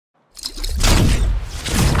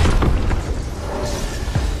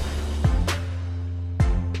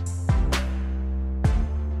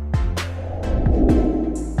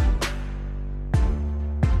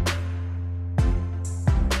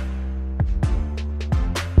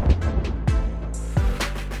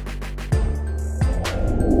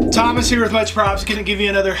Thomas here with Much Props, going to give you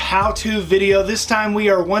another how-to video. This time we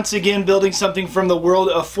are once again building something from the world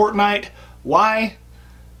of Fortnite. Why?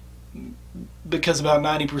 Because about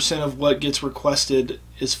 90% of what gets requested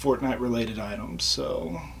is Fortnite related items.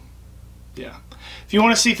 So yeah, if you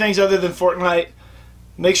want to see things other than Fortnite,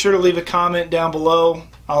 make sure to leave a comment down below.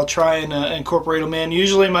 I'll try and incorporate them in.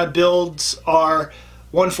 Usually my builds are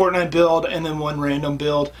one Fortnite build and then one random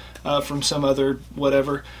build from some other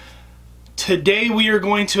whatever. Today we are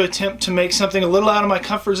going to attempt to make something a little out of my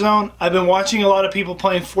comfort zone. I've been watching a lot of people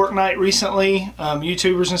playing Fortnite recently,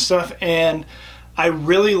 YouTubers and stuff, and I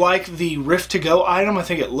really like the Rift to Go item. I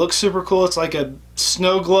think it looks super cool. It's like a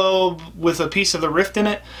snow globe with a piece of the Rift in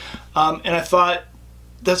it, and I thought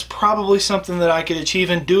that's probably something that I could achieve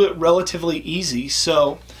and do it relatively easy.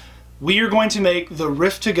 So we are going to make the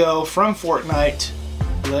Rift to Go from Fortnite.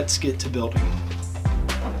 Let's get to building.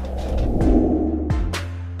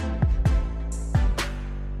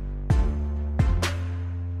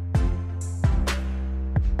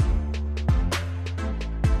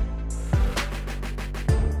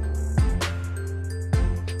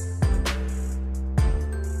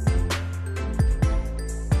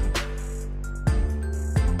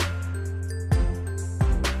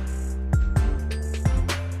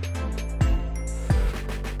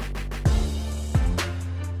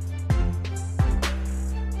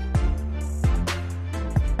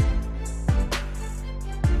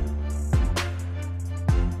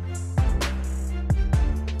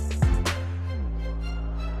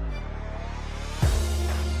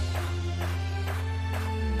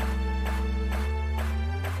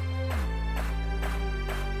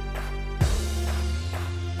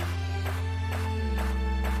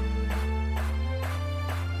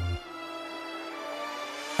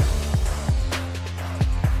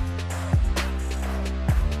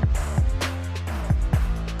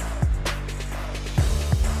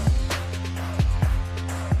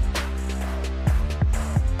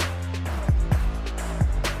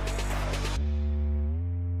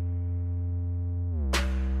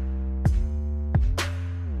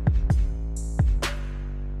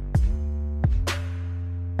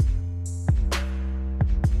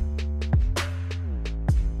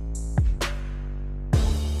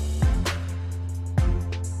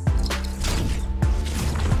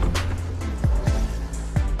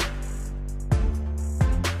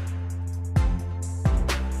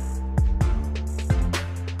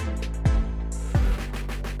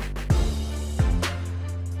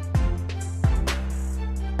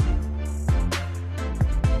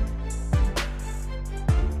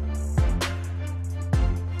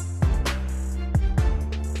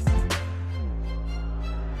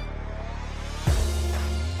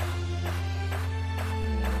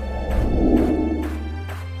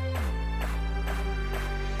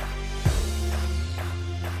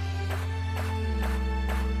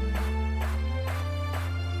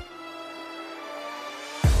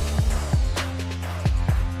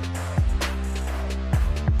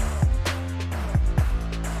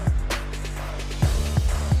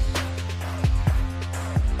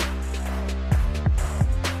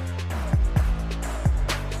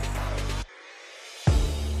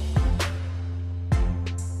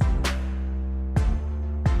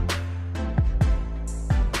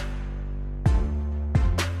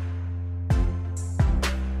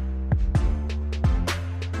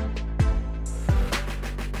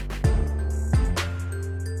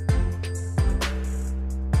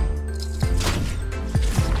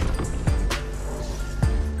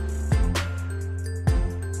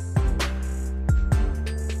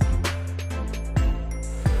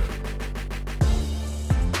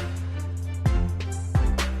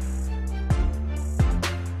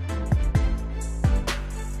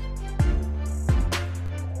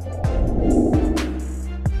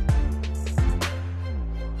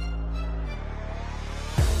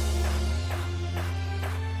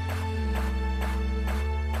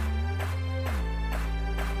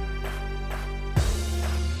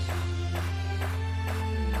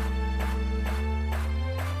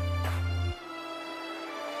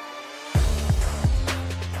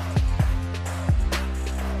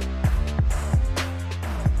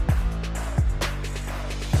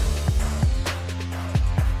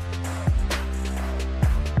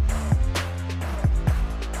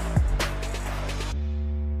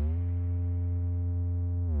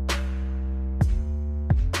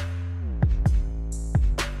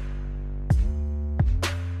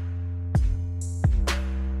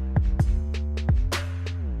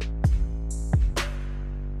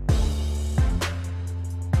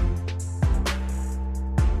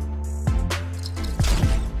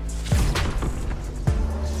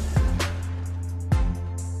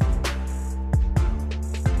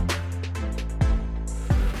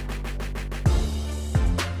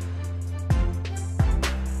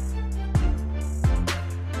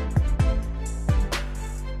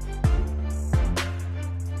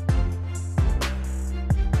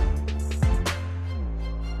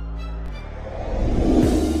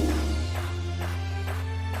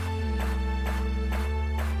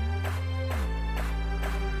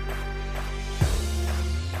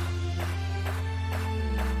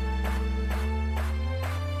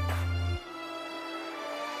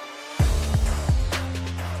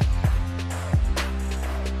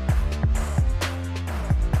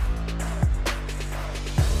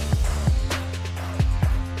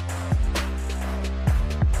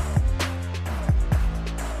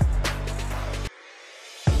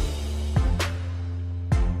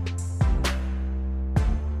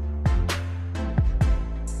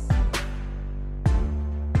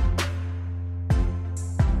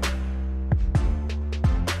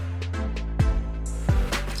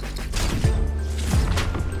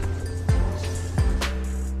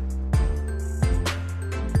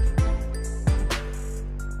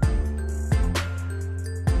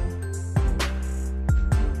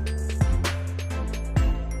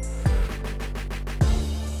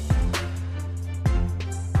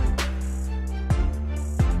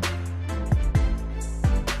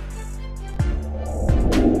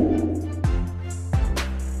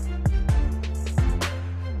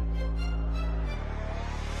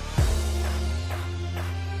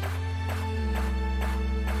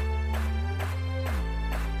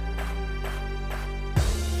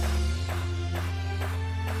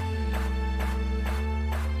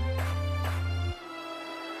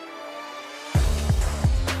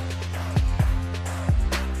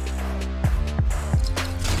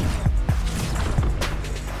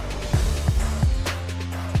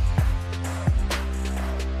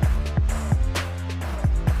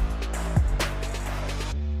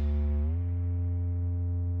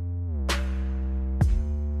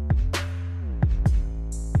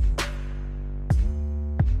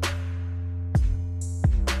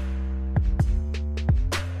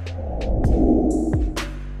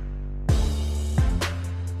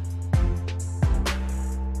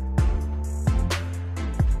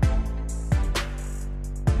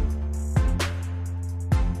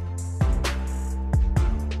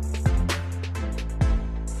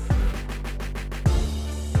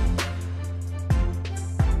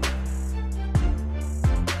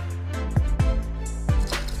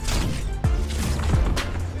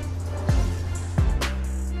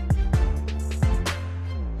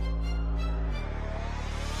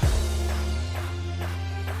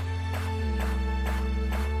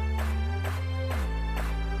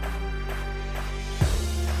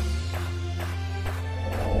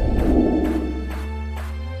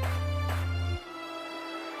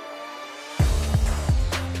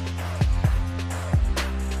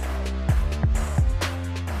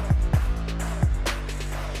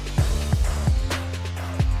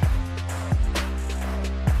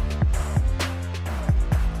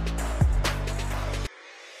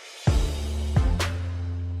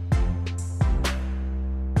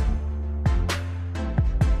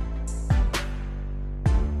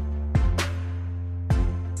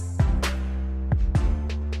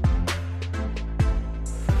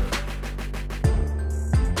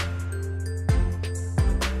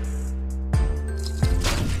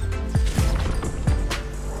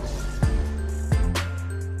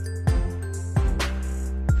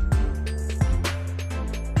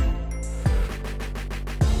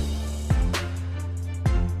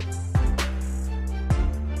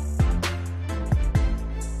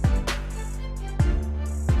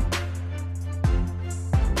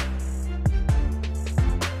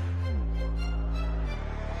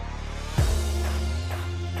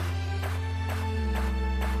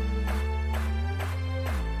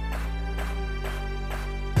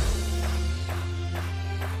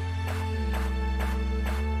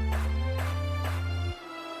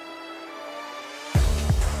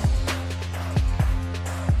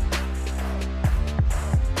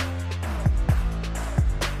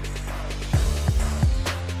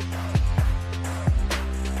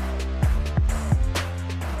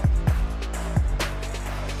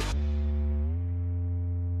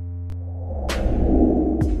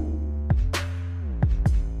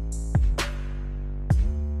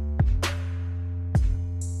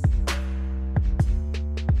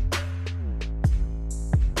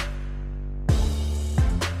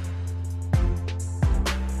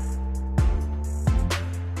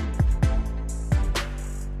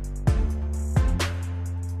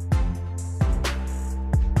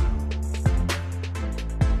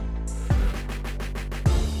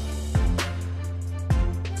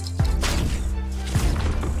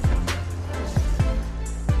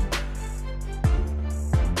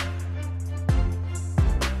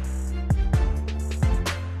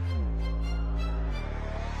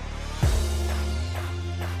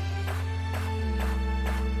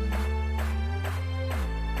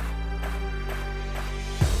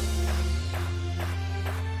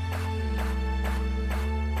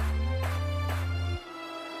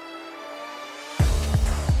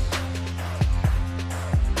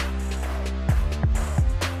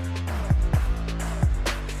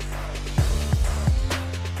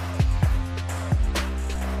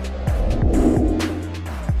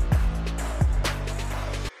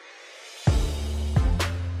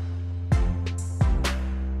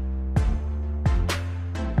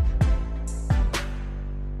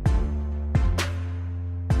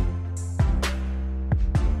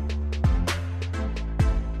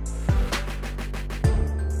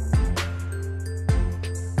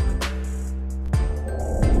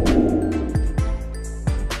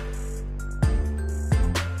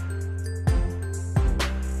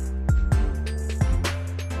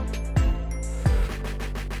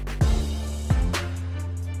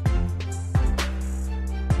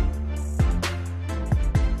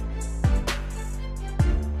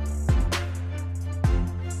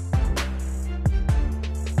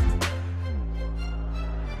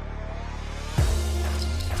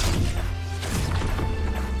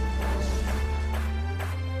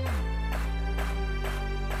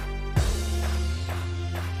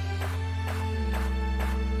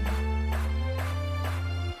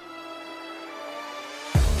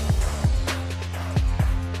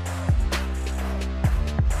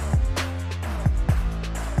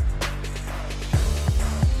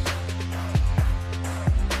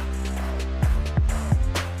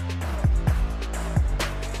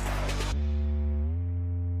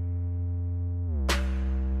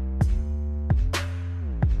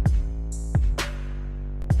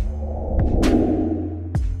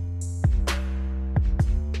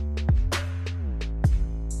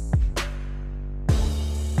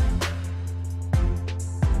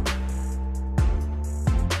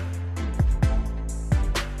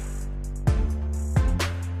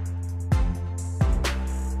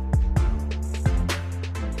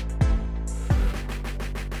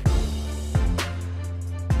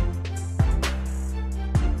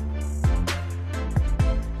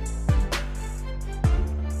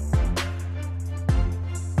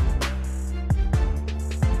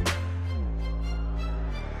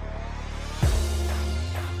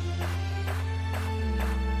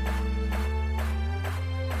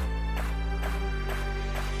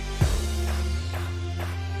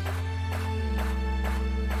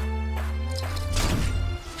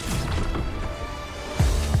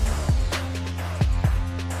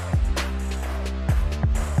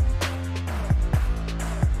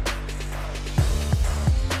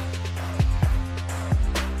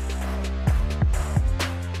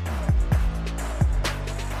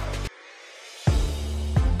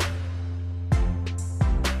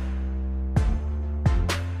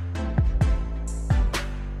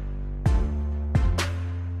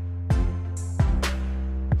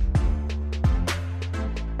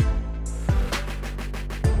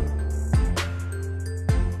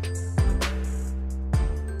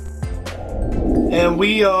 And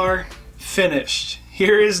we are finished.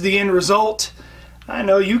 Here is the end result. I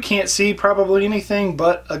know you can't see probably anything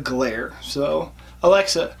but a glare. So,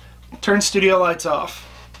 Alexa, turn studio lights off.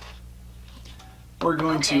 We're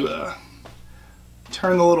going to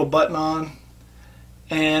turn the little button on.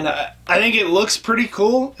 And I think it looks pretty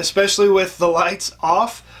cool, especially with the lights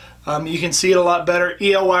off. You can see it a lot better.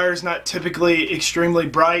 EL wire is not typically extremely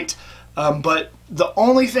bright, but the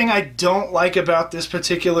only thing I don't like about this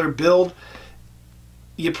particular build,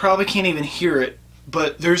 you probably can't even hear it,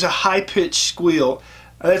 but there's a high-pitched squeal.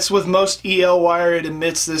 That's with most EL wire. It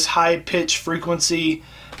emits this high-pitched frequency,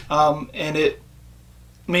 and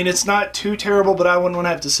it's not too terrible, but I wouldn't want to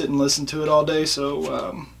have to sit and listen to it all day,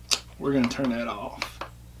 so we're going to turn that off.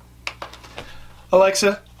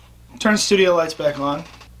 Alexa, turn studio lights back on.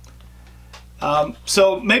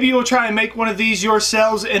 So maybe you'll try and make one of these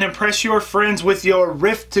yourselves and impress your friends with your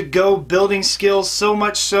Rift to Go building skills, so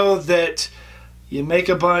much so that you make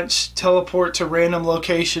a bunch, teleport to random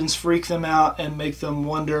locations, freak them out, and make them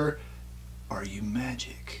wonder, are you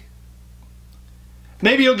magic?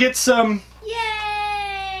 Maybe you'll get some...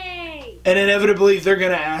 Yay! And inevitably they're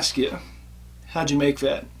going to ask you, how'd you make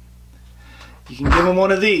that? You can give them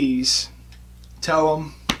one of these. Tell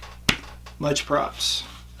them, much props.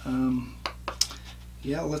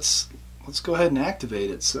 Yeah, let's go ahead and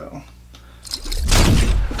activate it. So,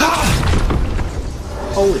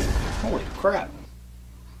 holy crap!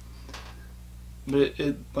 But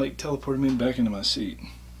it like teleported me back into my seat.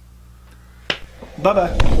 Bye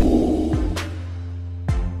bye.